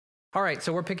All right,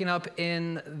 so we're picking up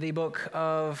in the book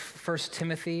of 1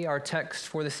 Timothy. Our text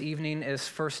for this evening is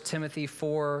 1 Timothy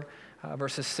 4,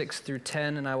 verses 6 through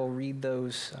 10, and I will read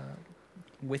those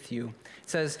with you. It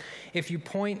says, "If you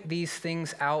point these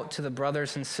things out to the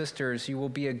brothers and sisters, you will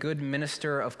be a good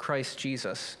minister of Christ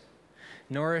Jesus,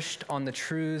 nourished on the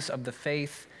truths of the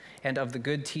faith and of the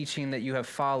good teaching that you have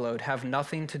followed. Have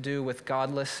nothing to do with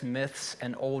godless myths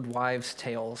and old wives'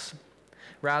 tales.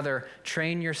 Rather,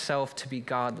 train yourself to be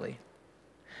godly.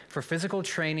 For physical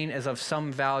training is of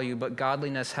some value, but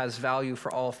godliness has value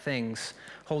for all things,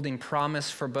 holding promise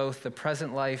for both the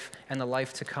present life and the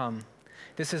life to come.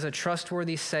 This is a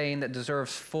trustworthy saying that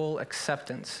deserves full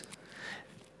acceptance.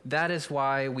 That is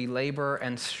why we labor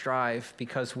and strive,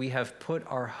 because we have put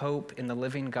our hope in the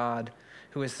living God,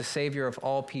 who is the Savior of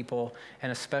all people,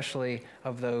 and especially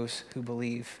of those who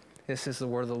believe." This is the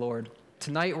word of the Lord.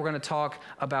 Tonight, we're going to talk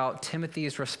about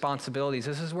Timothy's responsibilities.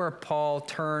 This is where Paul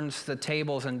turns the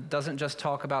tables and doesn't just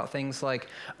talk about things like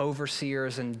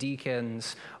overseers and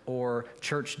deacons or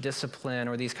church discipline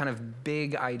or these kind of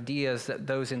big ideas that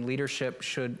those in leadership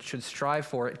should strive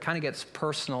for. It kind of gets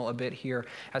personal a bit here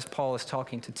as Paul is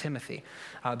talking to Timothy.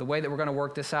 The way that we're going to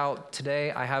work this out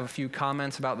today, I have a few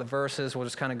comments about the verses. We'll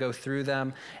just kind of go through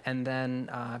them, and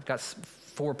then I've got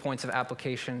 4 points of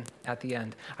application at the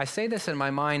end. I say this in my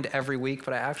mind every week,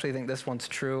 but I actually think this one's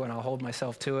true, and I'll hold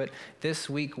myself to it. This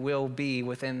week will be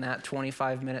within that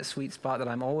 25-minute sweet spot that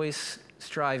I'm always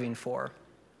striving for.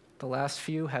 The last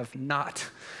few have not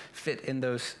fit in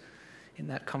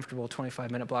that comfortable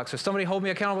 25-minute block. So somebody hold me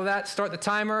accountable to that. Start the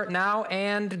timer now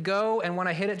and go. And when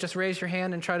I hit it, just raise your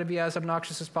hand and try to be as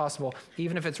obnoxious as possible,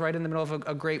 even if it's right in the middle of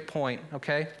a great point,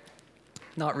 okay?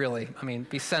 Not really. I mean,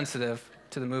 be sensitive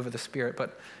to the move of the Spirit,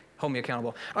 but hold me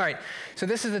accountable. All right, so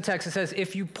this is the text. It says,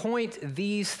 if you point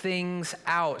these things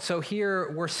out. So here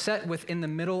we're set within the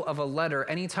middle of a letter.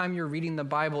 Anytime you're reading the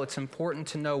Bible, it's important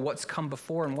to know what's come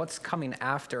before and what's coming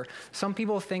after. Some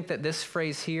people think that this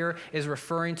phrase here is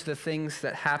referring to the things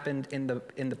that happened in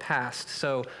the past.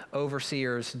 So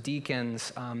overseers,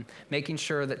 deacons, making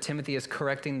sure that Timothy is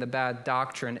correcting the bad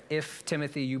doctrine. If,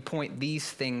 Timothy, you point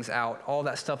these things out, all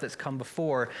that stuff that's come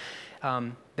before,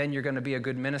 then you're going to be a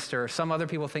good minister. Some other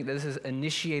people think that this is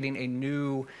initiating a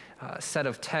new set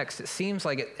of texts. It seems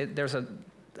like there's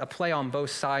a play on both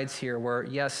sides here where,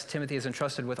 yes, Timothy is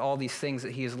entrusted with all these things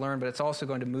that he has learned, but it's also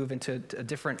going to move into a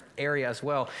different area as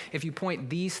well. If you point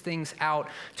these things out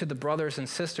to the brothers and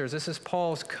sisters, this is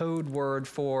Paul's code word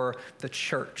for the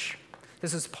church.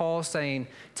 This is Paul saying,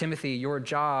 Timothy, your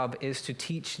job is to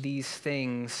teach these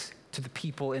things to the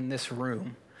people in this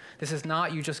room. This is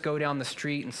not you just go down the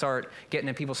street and start getting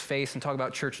in people's face and talk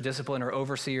about church discipline or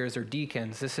overseers or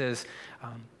deacons. This is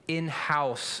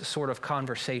in-house sort of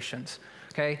conversations,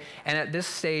 okay? And at this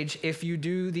stage, if you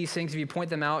do these things, if you point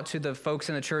them out to the folks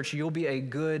in the church, you'll be a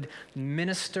good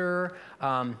minister.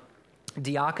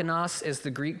 Diakonos is the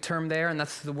Greek term there, and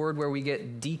that's the word where we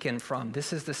get deacon from.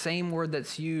 This is the same word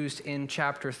that's used in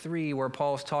chapter 3 where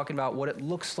Paul's talking about what it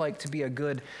looks like to be a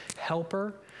good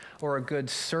helper or a good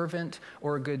servant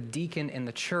or a good deacon in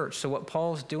the church. So what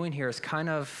Paul's doing here is kind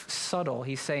of subtle.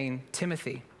 He's saying,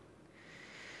 Timothy,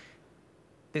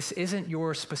 this isn't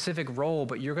your specific role,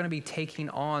 but you're going to be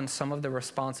taking on some of the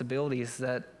responsibilities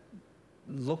that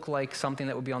look like something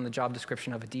that would be on the job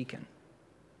description of a deacon.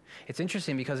 It's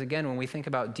interesting because, again, when we think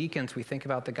about deacons, we think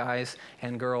about the guys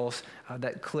and girls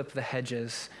that clip the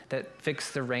hedges, that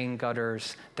fix the rain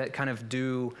gutters, that kind of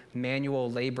do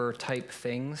manual labor type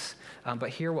things. But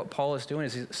here what Paul is doing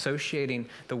is he's associating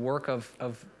the work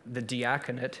of the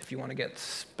diaconate, if you want to get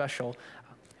special,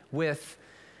 with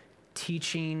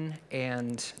teaching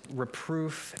and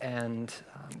reproof and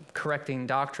correcting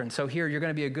doctrine. So here you're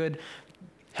going to be a good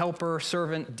helper,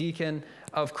 servant, deacon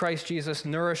of Christ Jesus,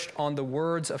 nourished on the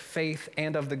words of faith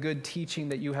and of the good teaching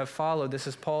that you have followed. This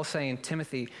is Paul saying,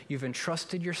 Timothy, you've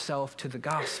entrusted yourself to the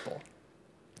gospel.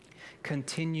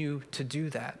 Continue to do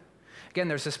that. Again,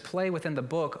 there's this play within the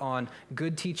book on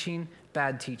good teaching,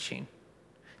 bad teaching.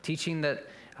 Teaching that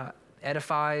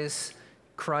edifies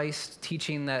Christ,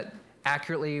 teaching that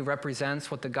accurately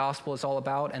represents what the gospel is all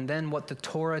about, and then what the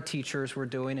Torah teachers were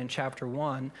doing in chapter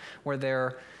 1, where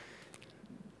they're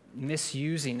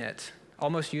misusing it,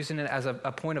 almost using it as a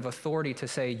point of authority to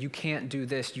say, you can't do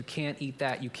this, you can't eat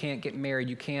that, you can't get married,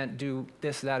 you can't do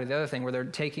this, that, or the other thing, where they're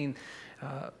taking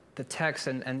the text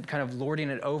and kind of lording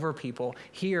it over people.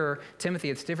 Here, Timothy,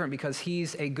 it's different because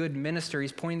he's a good minister.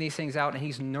 He's pointing these things out, and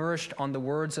he's nourished on the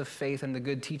words of faith and the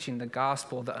good teaching, the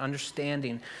gospel, the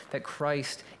understanding that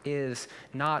Christ is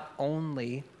not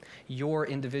only your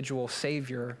individual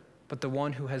Savior, but the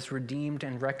one who has redeemed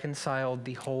and reconciled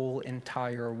the whole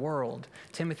entire world.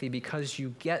 Timothy, because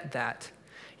you get that,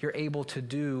 you're able to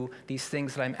do these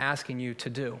things that I'm asking you to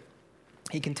do.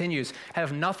 He continues,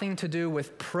 have nothing to do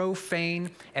with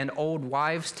profane and old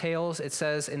wives' tales, it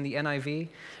says in the NIV.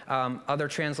 Other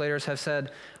translators have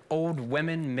said old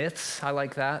women myths. I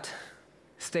like that.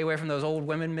 Stay away from those old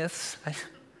women myths. I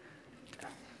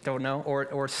don't know.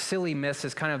 Or silly myths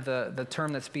is kind of the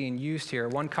term that's being used here.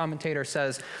 One commentator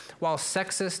says, while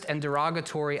sexist and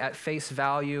derogatory at face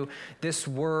value, this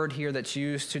word here that's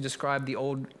used to describe the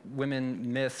old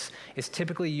women myths is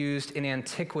typically used in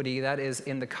antiquity, that is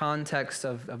in the context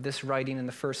of this writing in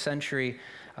the first century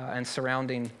and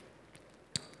surrounding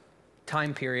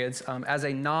time periods, as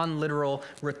a non-literal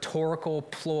rhetorical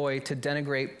ploy to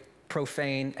denigrate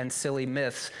profane and silly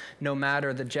myths, no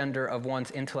matter the gender of one's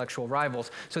intellectual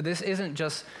rivals. So this isn't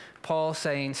just Paul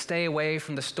saying, stay away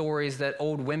from the stories that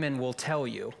old women will tell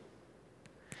you.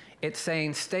 It's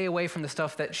saying, stay away from the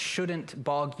stuff that shouldn't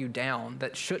bog you down,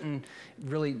 that shouldn't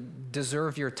really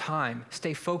deserve your time.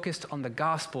 Stay focused on the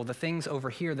gospel. The things over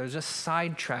here, they'll just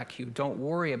sidetrack you. Don't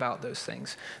worry about those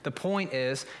things. The point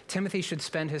is, Timothy should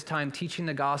spend his time teaching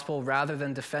the gospel rather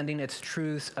than defending its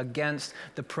truths against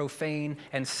the profane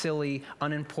and silly,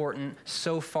 unimportant,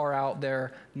 so far out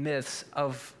there myths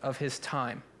of his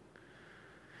time.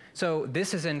 So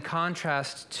this is in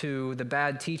contrast to the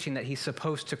bad teaching that he's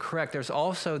supposed to correct. There's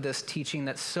also this teaching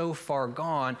that's so far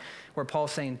gone where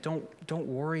Paul's saying, don't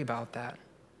worry about that.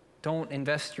 Don't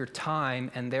invest your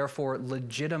time and therefore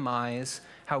legitimize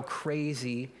how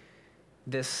crazy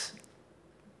this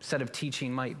set of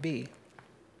teaching might be.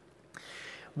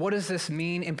 What does this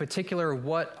mean in particular?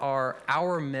 What are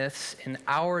our myths in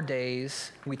our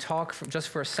days? We talk just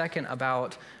for a second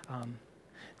about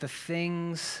the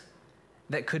things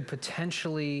that could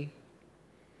potentially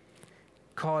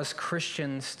cause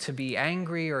Christians to be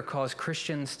angry or cause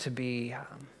Christians to be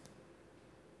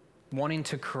wanting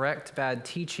to correct bad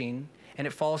teaching, and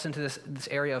it falls into this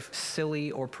area of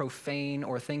silly or profane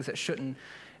or things that shouldn't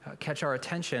catch our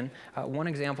attention. One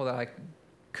example that I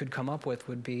could come up with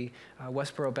would be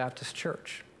Westboro Baptist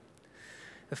Church.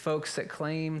 The folks that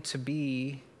claim to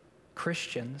be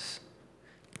Christians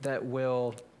that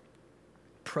will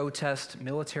protest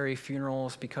military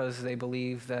funerals because they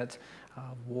believe that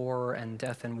war and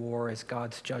death in war is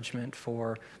God's judgment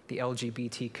for the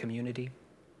LGBT community.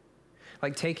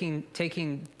 Like taking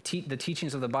the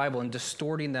teachings of the Bible and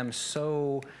distorting them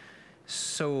so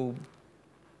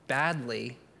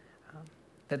badly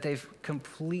that they've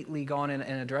completely gone in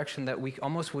a direction that we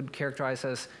almost would characterize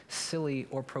as silly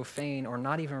or profane or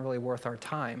not even really worth our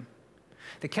time.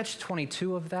 The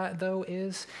catch-22 of that, though,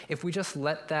 is if we just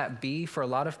let that be for a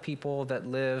lot of people that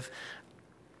live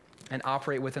and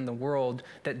operate within the world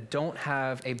that don't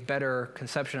have a better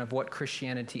conception of what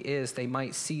Christianity is, they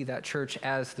might see that church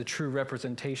as the true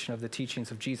representation of the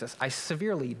teachings of Jesus. I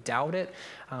severely doubt it,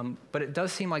 but it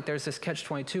does seem like there's this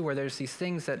catch-22 where there's these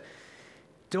things that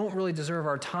don't really deserve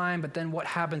our time, but then what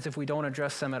happens if we don't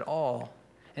address them at all?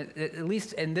 At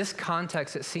least in this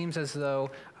context, it seems as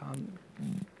though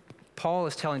Paul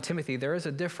is telling Timothy, there is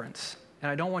a difference,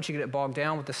 and I don't want you to get bogged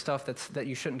down with the stuff that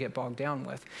you shouldn't get bogged down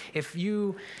with. If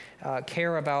you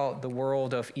care about the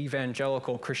world of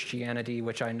evangelical Christianity,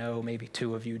 which I know maybe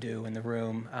two of you do in the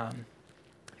room,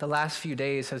 the last few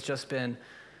days has just been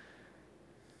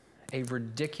a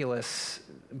ridiculous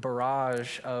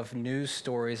barrage of news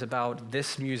stories about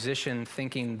this musician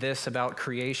thinking this about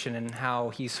creation and how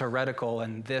he's heretical,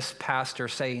 and this pastor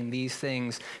saying these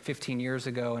things 15 years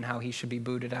ago and how he should be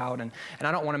booted out. And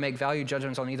I don't want to make value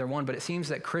judgments on either one, but it seems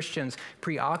that Christians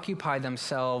preoccupy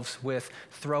themselves with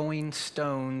throwing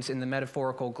stones in the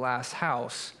metaphorical glass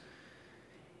house.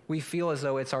 We feel as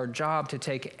though it's our job to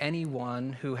take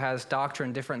anyone who has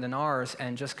doctrine different than ours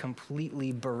and just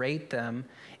completely berate them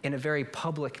in a very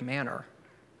public manner.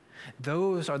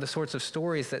 Those are the sorts of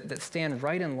stories that stand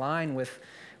right in line with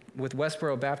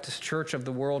Westboro Baptist Church of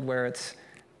the world, where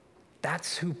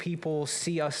that's who people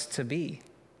see us to be.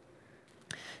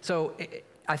 So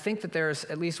I think that there's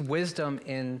at least wisdom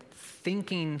in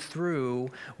thinking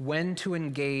through when to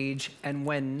engage and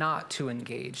when not to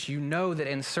engage. You know that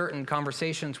in certain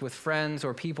conversations with friends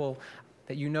or people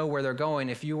that you know where they're going,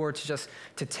 if you were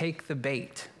to take the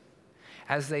bait,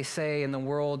 as they say in the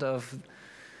world of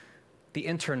the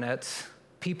internet,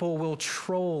 people will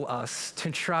troll us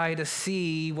to try to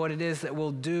see what it is that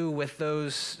we'll do with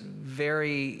those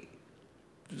very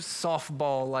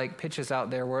softball-like pitches out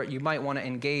there where you might want to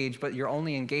engage, but you're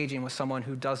only engaging with someone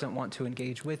who doesn't want to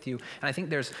engage with you. And I think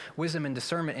there's wisdom and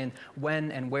discernment in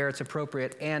when and where it's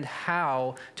appropriate and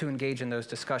how to engage in those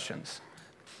discussions.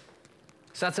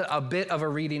 So that's a bit of a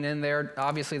reading in there.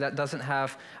 Obviously, that doesn't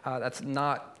have, that's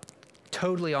not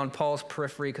totally on Paul's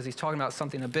periphery because he's talking about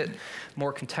something a bit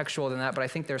more contextual than that, but I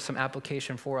think there's some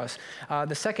application for us.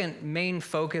 The second main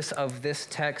focus of this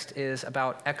text is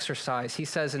about exercise. He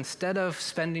says, instead of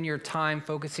spending your time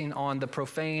focusing on the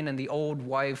profane and the old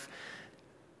wife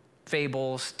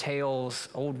fables, tales,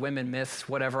 old women myths,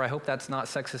 whatever, I hope that's not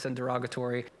sexist and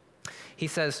derogatory. He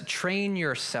says, train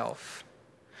yourself,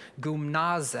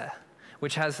 gymnase,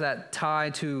 which has that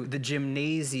tie to the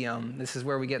gymnasium. This is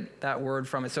where we get that word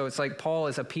from. So it's like Paul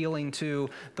is appealing to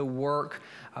the work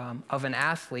of an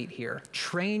athlete here.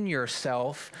 Train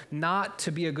yourself not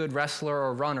to be a good wrestler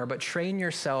or runner, but train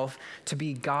yourself to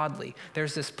be godly.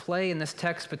 There's this play in this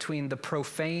text between the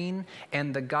profane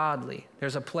and the godly.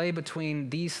 There's a play between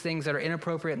these things that are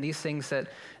inappropriate and these things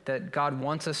that God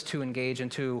wants us to engage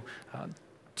and to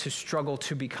struggle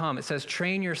to become. It says,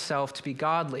 train yourself to be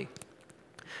godly.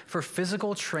 For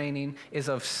physical training is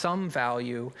of some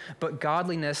value, but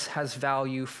godliness has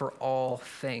value for all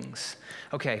things.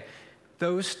 Okay,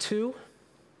 those two,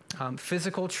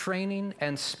 physical training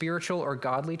and spiritual or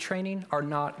godly training, are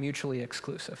not mutually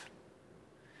exclusive.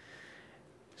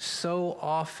 So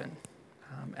often,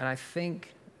 and I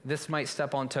think this might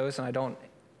step on toes, and I don't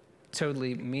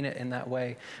totally mean it in that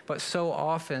way, but so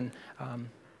often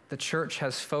the church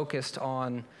has focused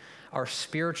on our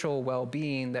spiritual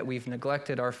well-being that we've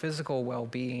neglected our physical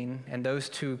well-being, and those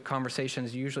two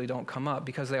conversations usually don't come up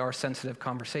because they are sensitive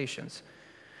conversations.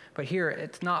 But here,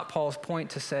 it's not Paul's point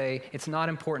to say it's not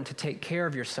important to take care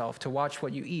of yourself, to watch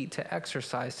what you eat, to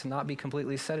exercise, to not be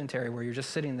completely sedentary where you're just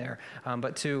sitting there,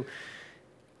 but to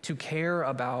care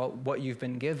about what you've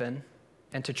been given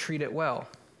and to treat it well.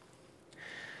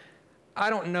 I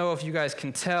don't know if you guys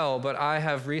can tell, but I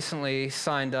have recently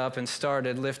signed up and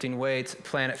started lifting weights at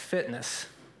Planet Fitness.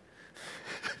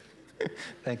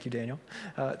 Thank you, Daniel.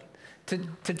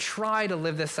 To try to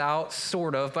live this out,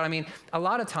 sort of, but I mean, a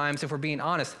lot of times, if we're being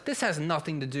honest, this has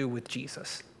nothing to do with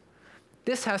Jesus.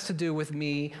 This has to do with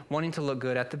me wanting to look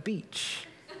good at the beach.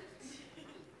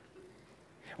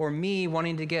 Or me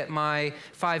wanting to get my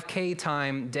 5K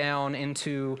time down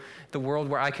into the world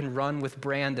where I can run with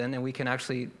Brandon and we can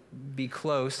actually be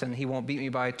close and he won't beat me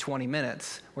by 20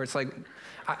 minutes. Where it's like,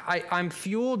 I'm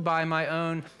fueled by my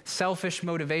own selfish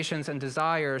motivations and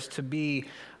desires to be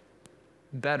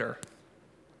better.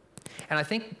 And I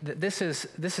think that this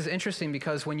is interesting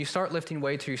because when you start lifting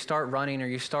weights or you start running or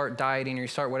you start dieting or you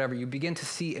start whatever, you begin to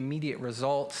see immediate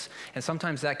results, and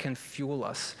sometimes that can fuel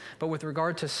us. But with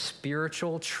regard to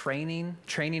spiritual training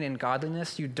in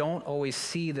godliness, you don't always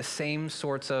see the same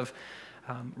sorts of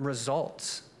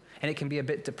results, and it can be a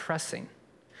bit depressing.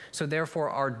 So therefore,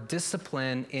 our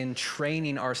discipline in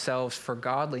training ourselves for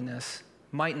godliness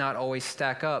might not always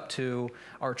stack up to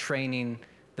our training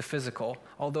the physical,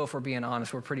 although if we're being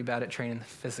honest, we're pretty bad at training the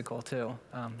physical too.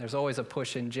 There's always a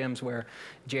push in gyms where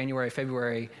January,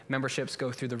 February, memberships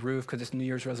go through the roof because it's New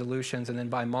Year's resolutions, and then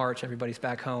by March, everybody's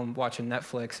back home watching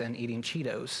Netflix and eating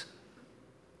Cheetos.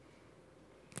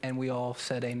 And we all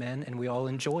said amen, and we all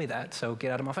enjoy that, so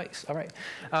get out of my face. All right.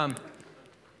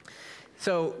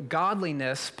 So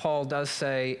godliness, Paul does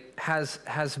say,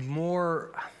 has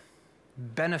more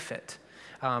benefit.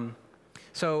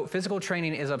 So physical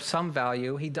training is of some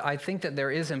value. I think that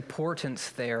there is importance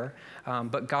there,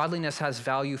 but godliness has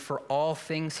value for all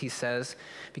things, he says,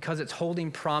 because it's holding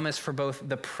promise for both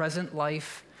the present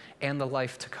life and the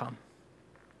life to come.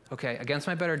 Okay, against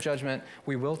my better judgment,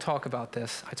 we will talk about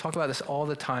this. I talk about this all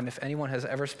the time. If anyone has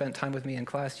ever spent time with me in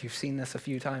class, you've seen this a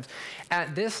few times.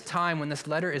 At this time, when this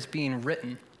letter is being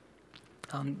written,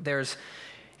 there's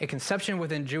a conception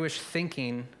within Jewish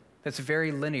thinking that's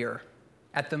very linear.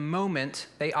 At the moment,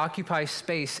 they occupy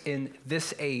space in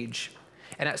this age.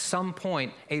 And at some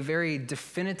point, a very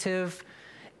definitive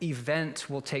event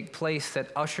will take place that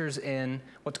ushers in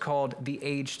what's called the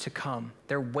age to come.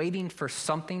 They're waiting for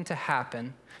something to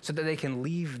happen so that they can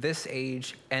leave this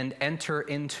age and enter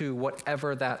into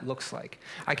whatever that looks like.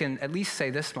 I can at least say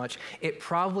this much. It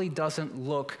probably doesn't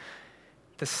look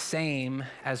the same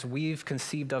as we've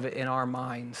conceived of it in our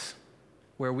minds,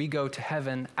 where we go to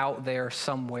heaven out there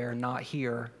somewhere, not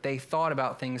here. They thought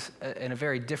about things in a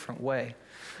very different way.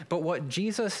 But what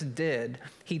Jesus did,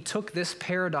 he took this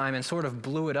paradigm and sort of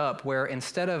blew it up, where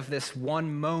instead of this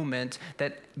one moment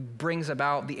that brings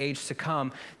about the age to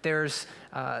come, there's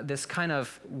this kind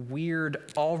of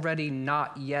weird, already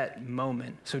not yet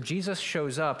moment. So Jesus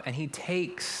shows up and he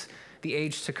takes the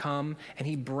age to come and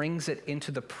he brings it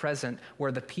into the present,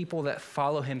 where the people that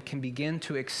follow him can begin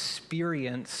to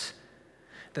experience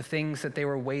the things that they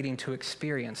were waiting to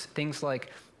experience. Things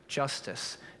like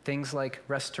justice, things like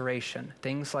restoration,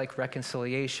 things like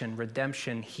reconciliation,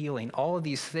 redemption, healing, all of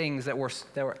these things that were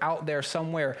out there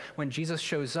somewhere. When Jesus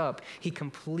shows up, he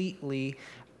completely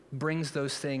brings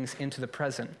those things into the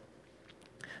present.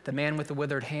 The man with the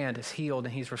withered hand is healed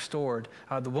and he's restored.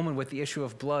 The woman with the issue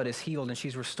of blood is healed and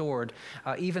she's restored.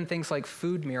 Even things like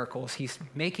food miracles, he's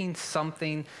making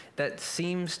something that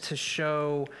seems to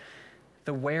show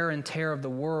the wear and tear of the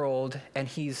world, and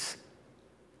he's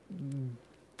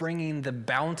bringing the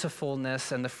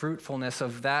bountifulness and the fruitfulness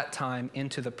of that time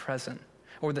into the present.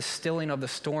 Or the stilling of the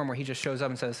storm where he just shows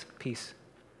up and says, peace.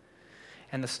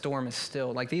 And the storm is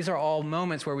still. Like, these are all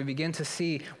moments where we begin to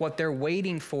see what they're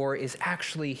waiting for is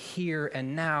actually here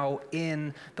and now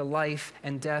in the life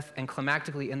and death and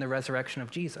climactically in the resurrection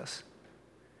of Jesus.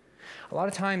 A lot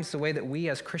of times the way that we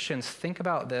as Christians think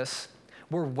about this,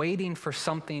 we're waiting for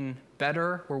something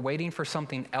better, we're waiting for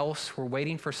something else, we're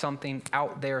waiting for something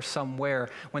out there somewhere,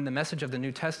 when the message of the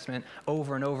New Testament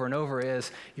over and over and over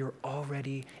is, you're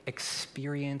already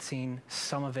experiencing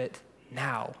some of it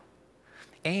now.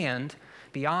 And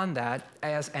beyond that,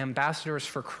 as ambassadors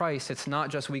for Christ, it's not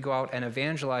just we go out and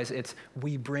evangelize, it's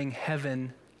we bring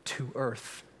heaven to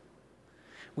earth.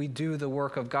 We do the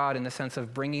work of God in the sense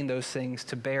of bringing those things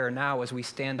to bear now as we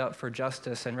stand up for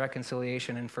justice and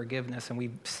reconciliation and forgiveness, and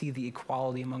we see the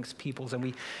equality amongst peoples, and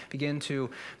we begin to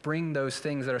bring those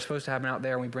things that are supposed to happen out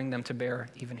there, and we bring them to bear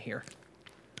even here.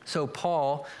 So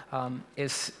Paul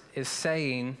is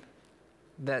saying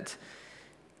that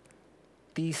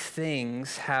these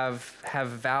things have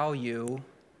value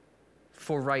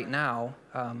for right now,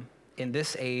 in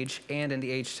this age and in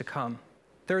the age to come.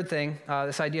 Third thing,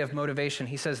 this idea of motivation.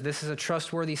 He says this is a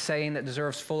trustworthy saying that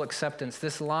deserves full acceptance.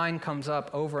 This line comes up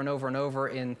over and over and over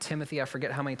in Timothy. I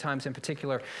forget how many times in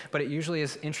particular, but it usually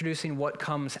is introducing what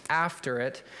comes after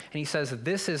it. And he says,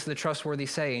 this is the trustworthy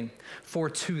saying, for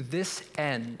to this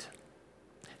end.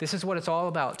 This is what it's all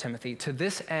about, Timothy. To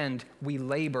this end, we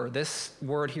labor. This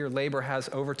word here, labor, has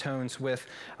overtones with,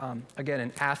 again,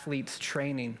 an athlete's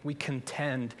training. We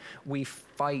contend, we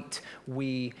fight,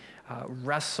 we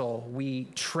wrestle, we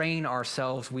train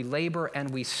ourselves, we labor and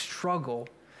we struggle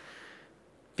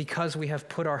because we have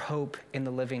put our hope in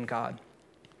the living God.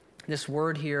 This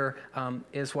word here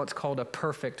is what's called a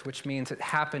perfect, which means it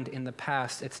happened in the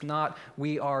past. It's not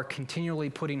we are continually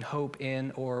putting hope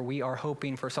in or we are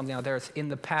hoping for something out there. It's in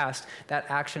the past. That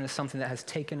action is something that has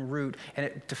taken root and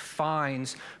it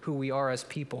defines who we are as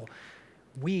people.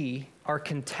 We are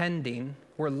contending,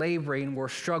 we're laboring, we're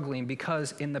struggling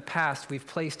because in the past we've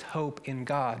placed hope in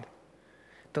God,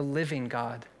 the living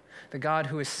God, the God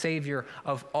who is Savior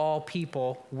of all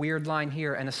people, weird line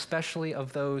here, and especially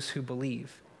of those who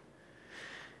believe.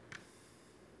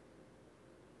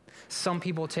 Some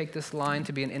people take this line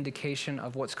to be an indication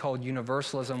of what's called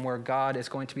universalism, where God is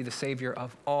going to be the Savior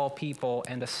of all people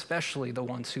and especially the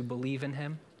ones who believe in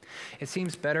him. It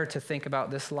seems better to think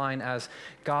about this line as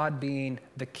God being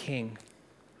the king.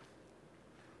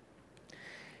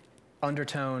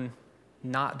 Undertone,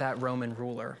 not that Roman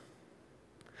ruler.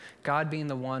 God being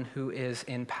the one who is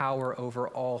in power over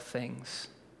all things.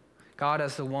 God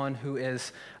as the one who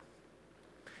is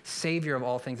Savior of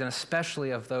all things, and especially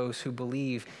of those who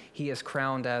believe. He is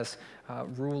crowned as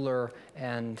ruler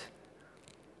and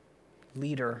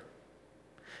leader.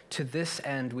 To this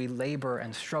end, we labor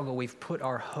and struggle. We've put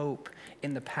our hope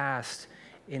in the past,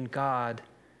 in God,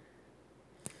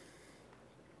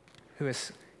 who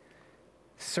has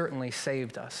certainly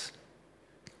saved us.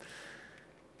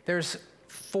 There's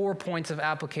 4 points of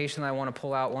application that I want to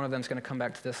pull out. One of them is going to come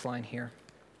back to this line here.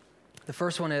 The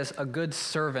first one is a good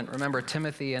servant. Remember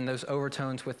Timothy and those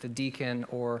overtones with the deacon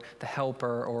or the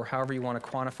helper or however you want to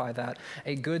quantify that.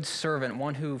 A good servant,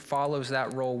 one who follows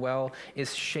that role well,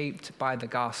 is shaped by the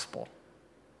gospel.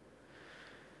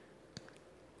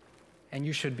 And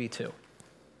you should be too.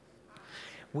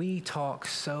 We talk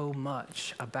so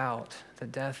much about the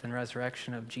death and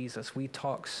resurrection of Jesus. We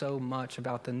talk so much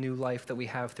about the new life that we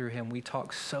have through him. We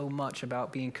talk so much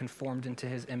about being conformed into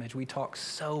his image. We talk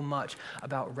so much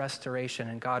about restoration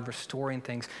and God restoring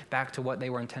things back to what they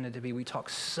were intended to be. We talk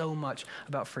so much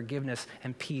about forgiveness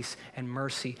and peace and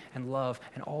mercy and love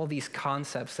and all these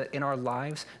concepts that in our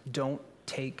lives don't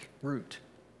take root.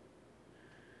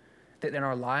 That in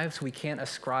our lives we can't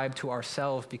ascribe to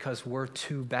ourselves because we're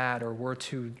too bad or we're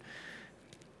too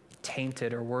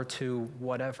tainted or we're too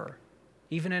whatever.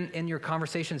 Even in your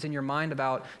conversations in your mind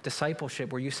about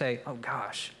discipleship where you say, oh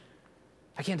gosh,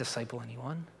 I can't disciple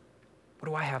anyone. What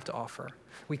do I have to offer?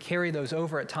 We carry those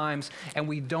over at times and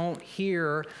we don't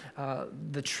hear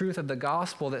the truth of the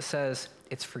gospel that says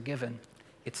it's forgiven,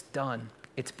 it's done,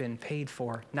 it's been paid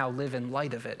for. Now live in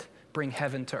light of it. Bring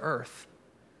heaven to earth.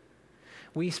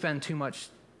 We spend too much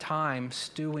time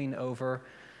stewing over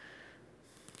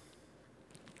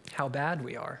how bad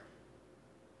we are,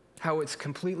 how it's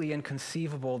completely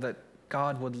inconceivable that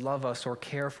God would love us or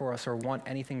care for us or want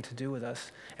anything to do with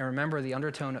us. And remember the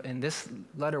undertone in this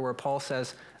letter where Paul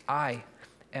says, I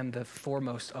am the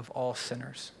foremost of all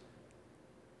sinners.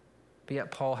 But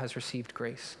yet Paul has received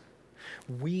grace.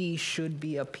 We should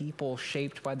be a people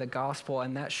shaped by the gospel,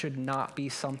 and that should not be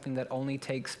something that only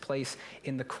takes place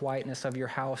in the quietness of your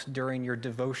house during your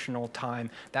devotional time.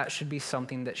 That should be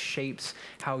something that shapes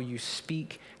how you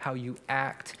speak, how you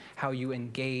act, how you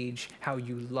engage, how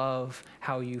you love,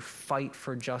 how you fight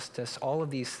for justice. All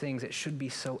of these things, it should be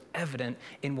so evident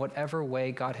in whatever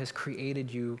way God has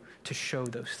created you to show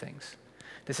those things.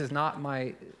 This is not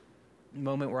my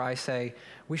moment where I say,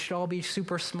 we should all be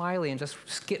super smiley and just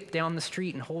skip down the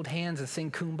street and hold hands and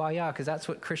sing Kumbaya, because that's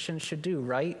what Christians should do,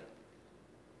 right?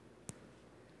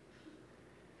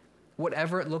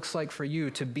 Whatever it looks like for you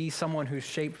to be someone who's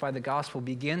shaped by the gospel,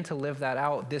 begin to live that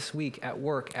out this week at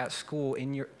work, at school,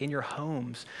 in your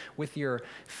homes, with your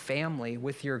family,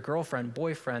 with your girlfriend,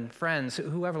 boyfriend, friends,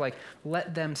 whoever. Like,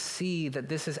 let them see that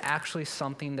this is actually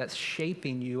something that's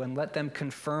shaping you, and let them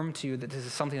confirm to you that this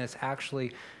is something that's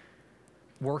actually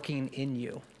working in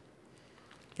you.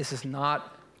 This is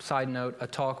not, side note, a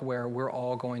talk where we're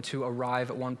all going to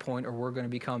arrive at one point or we're going to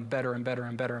become better and better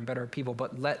and better and better people,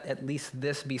 but let at least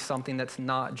this be something that's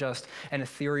not just an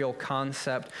ethereal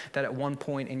concept that at one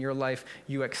point in your life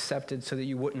you accepted so that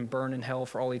you wouldn't burn in hell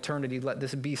for all eternity. Let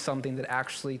this be something that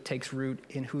actually takes root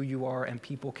in who you are and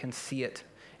people can see it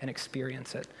and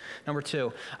experience it. Number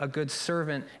 2, a good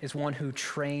servant is one who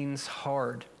trains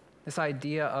hard. This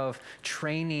idea of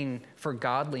training for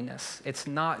godliness. It's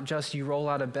not just you roll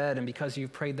out of bed and because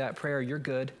you've prayed that prayer, you're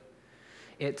good.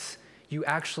 It's you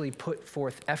actually put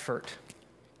forth effort.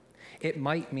 It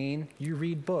might mean you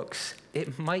read books.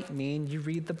 It might mean you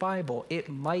read the Bible. It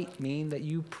might mean that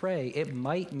you pray. It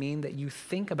might mean that you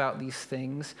think about these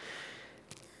things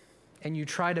and you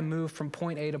try to move from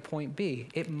point A to point B.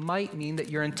 It might mean that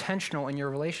you're intentional in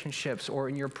your relationships or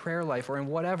in your prayer life or in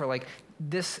whatever. Like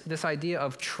this idea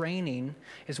of training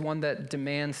is one that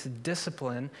demands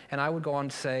discipline, and I would go on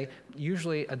to say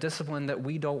usually a discipline that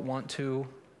we don't want to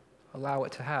allow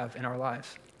it to have in our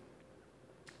lives.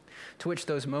 To which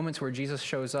those moments where Jesus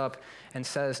shows up and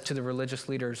says to the religious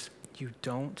leaders, you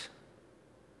don't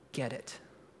get it.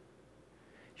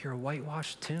 You're a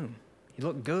whitewashed tomb. You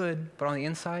look good, but on the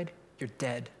inside, you're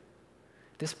dead.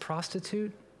 This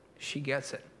prostitute, she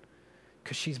gets it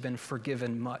because she's been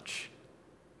forgiven much.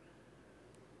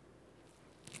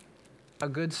 A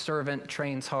good servant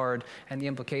trains hard, and the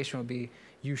implication would be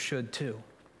you should too.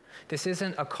 This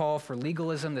isn't a call for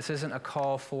legalism. This isn't a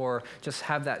call for just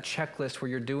have that checklist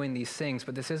where you're doing these things,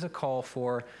 but this is a call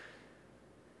for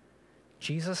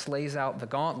Jesus lays out the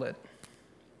gauntlet.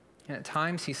 And at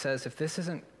times he says, if this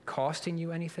isn't costing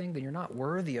you anything, then you're not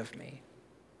worthy of me.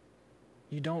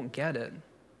 You don't get it.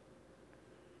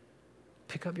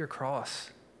 Pick up your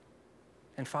cross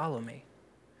and follow me.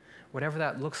 Whatever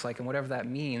that looks like and whatever that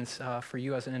means for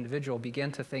you as an individual,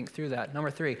 begin to think through that.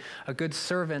 Number 3, a good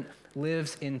servant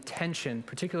lives in tension,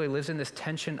 particularly lives in this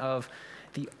tension of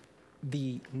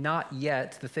the not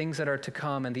yet, the things that are to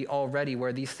come, and the already,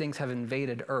 where these things have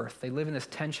invaded earth. They live in this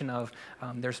tension of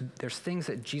there's things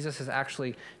that Jesus has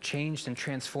actually changed and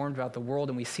transformed about the world,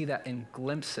 and we see that in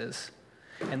glimpses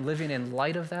and living in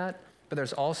light of that. But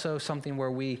there's also something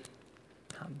where we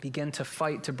begin to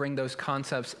fight to bring those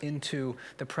concepts into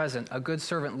the present. A good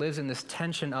servant lives in this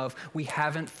tension of we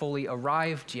haven't fully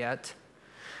arrived yet,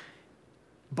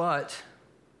 but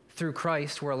through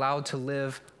Christ, we're allowed to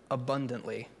live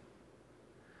abundantly.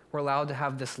 We're allowed to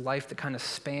have this life that kind of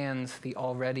spans the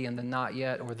already and the not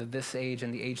yet, or the this age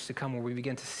and the age to come, where we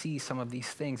begin to see some of these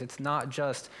things. It's not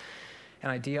just an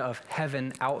idea of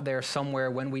heaven out there somewhere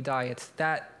when we die. It's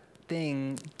that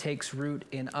thing takes root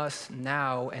in us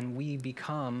now, and we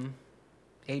become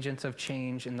agents of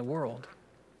change in the world.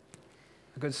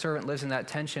 A good servant lives in that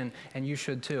tension, and you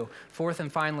should too. 4th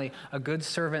and finally, a good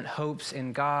servant hopes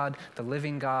in God, the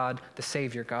living God, the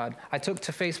Savior God. I took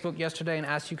to Facebook yesterday and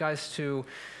asked you guys to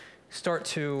start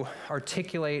to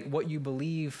articulate what you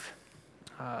believe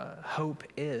hope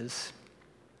is.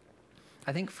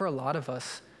 I think for a lot of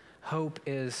us, hope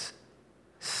is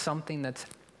something that's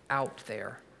out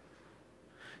there.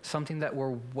 Something that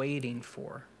we're waiting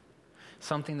for,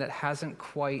 something that hasn't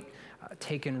quite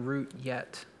taken root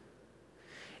yet.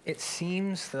 It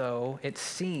seems that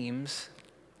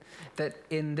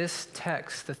in this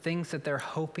text, the things that they're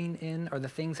hoping in are the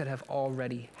things that have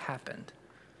already happened.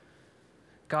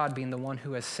 God being the one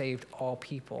who has saved all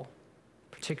people,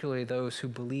 particularly those who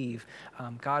believe.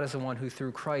 God is the one who,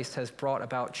 through Christ, has brought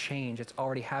about change. It's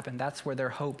already happened. That's where their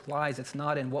hope lies. It's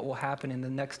not in what will happen in the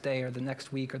next day or the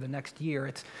next week or the next year.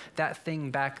 It's that thing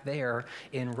back there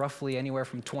in roughly anywhere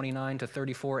from 29 to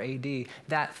 34 AD.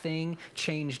 That thing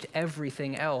changed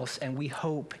everything else, and we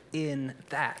hope in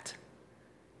that.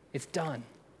 It's done.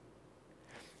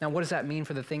 Now, what does that mean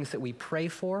for the things that we pray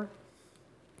for?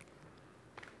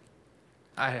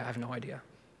 I have no idea.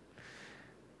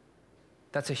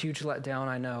 That's a huge letdown,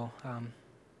 I know.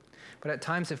 But at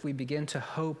times, if we begin to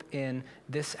hope in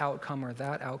this outcome or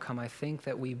that outcome, I think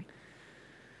that we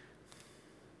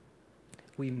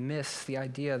miss the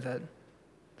idea that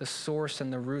the source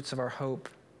and the roots of our hope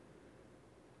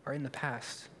are in the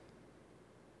past.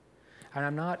 And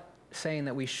I'm not saying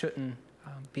that we shouldn't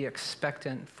be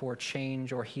expectant for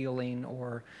change or healing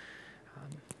or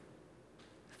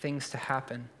things to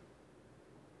happen.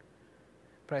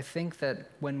 But I think that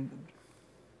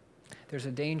there's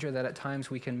a danger that at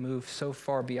times we can move so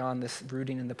far beyond this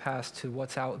rooting in the past to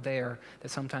what's out there that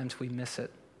sometimes we miss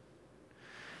it.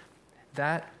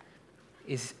 That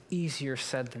is easier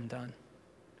said than done.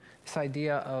 This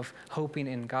idea of hoping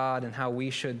in God and how we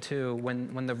should too,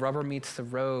 when the rubber meets the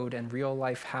road and real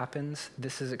life happens,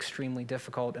 this is extremely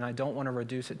difficult. And I don't want to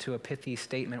reduce it to a pithy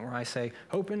statement where I say,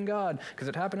 hope in God, because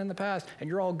it happened in the past and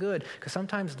you're all good. Because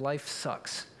sometimes life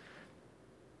sucks.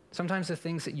 Sometimes the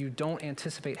things that you don't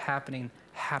anticipate happening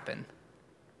happen.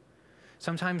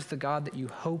 Sometimes the God that you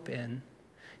hope in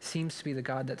seems to be the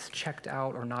God that's checked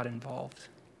out or not involved.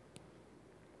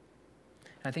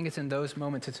 And I think it's in those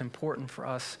moments it's important for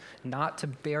us not to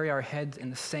bury our heads in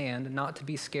the sand, not to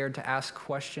be scared to ask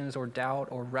questions or doubt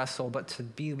or wrestle, but to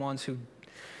be ones who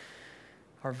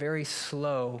are very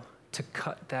slow to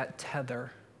cut that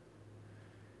tether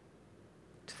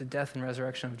to the death and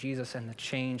resurrection of Jesus and the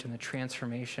change and the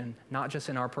transformation, not just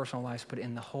in our personal lives, but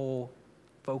in the whole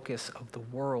focus of the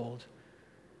world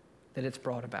that it's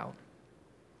brought about.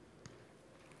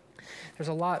 There's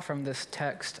a lot from this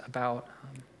text about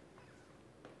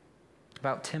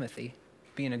Timothy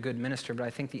being a good minister, but I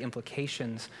think the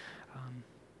implications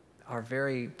are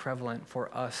very prevalent for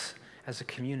us as a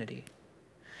community.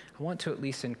 I want to at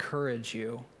least encourage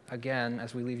you, again,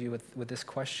 as we leave you with this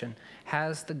question,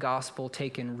 has the gospel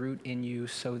taken root in you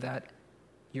so that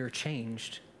you're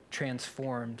changed,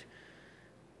 transformed,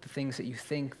 the things that you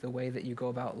think, the way that you go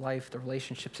about life, the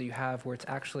relationships that you have, where it's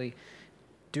actually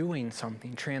doing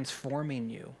something, transforming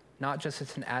you? Not just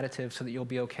it's an additive so that you'll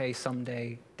be okay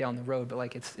someday down the road, but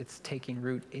like it's taking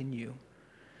root in you.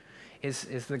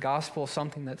 Is the gospel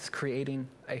something that's creating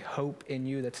a hope in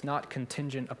you that's not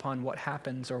contingent upon what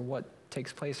happens or what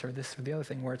takes place or this or the other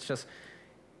thing, where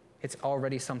it's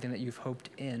already something that you've hoped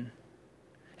in?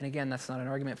 And again, that's not an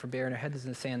argument for burying our heads in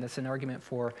the sand. That's an argument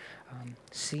for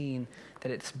seeing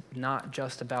that it's not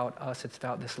just about us, it's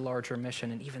about this larger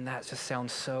mission. And even that just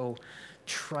sounds so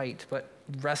trite, but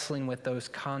wrestling with those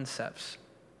concepts.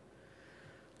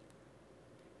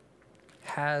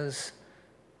 Has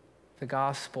the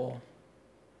gospel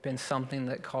been something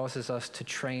that causes us to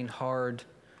train hard,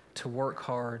 to work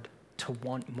hard, to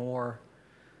want more,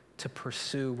 to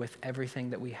pursue with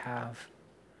everything that we have?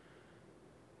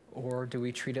 Or do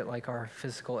we treat it like our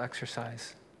physical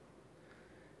exercise?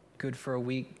 Good for a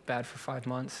week, bad for 5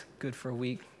 months, good for a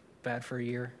week, bad for a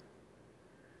year?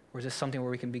 Or is this something where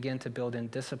we can begin to build in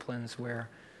disciplines where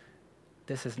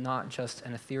this is not just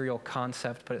an ethereal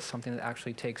concept, but it's something that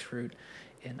actually takes root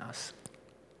in us?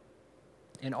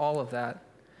 In all of that,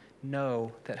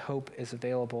 know that hope is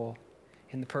available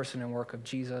in the person and work of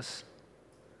Jesus,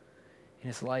 in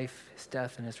his life, his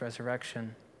death, and his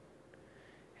resurrection,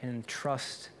 and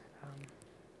trust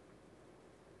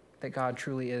that God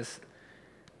truly is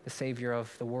the Savior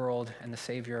of the world and the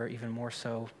Savior even more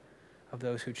so of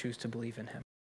those who choose to believe in him.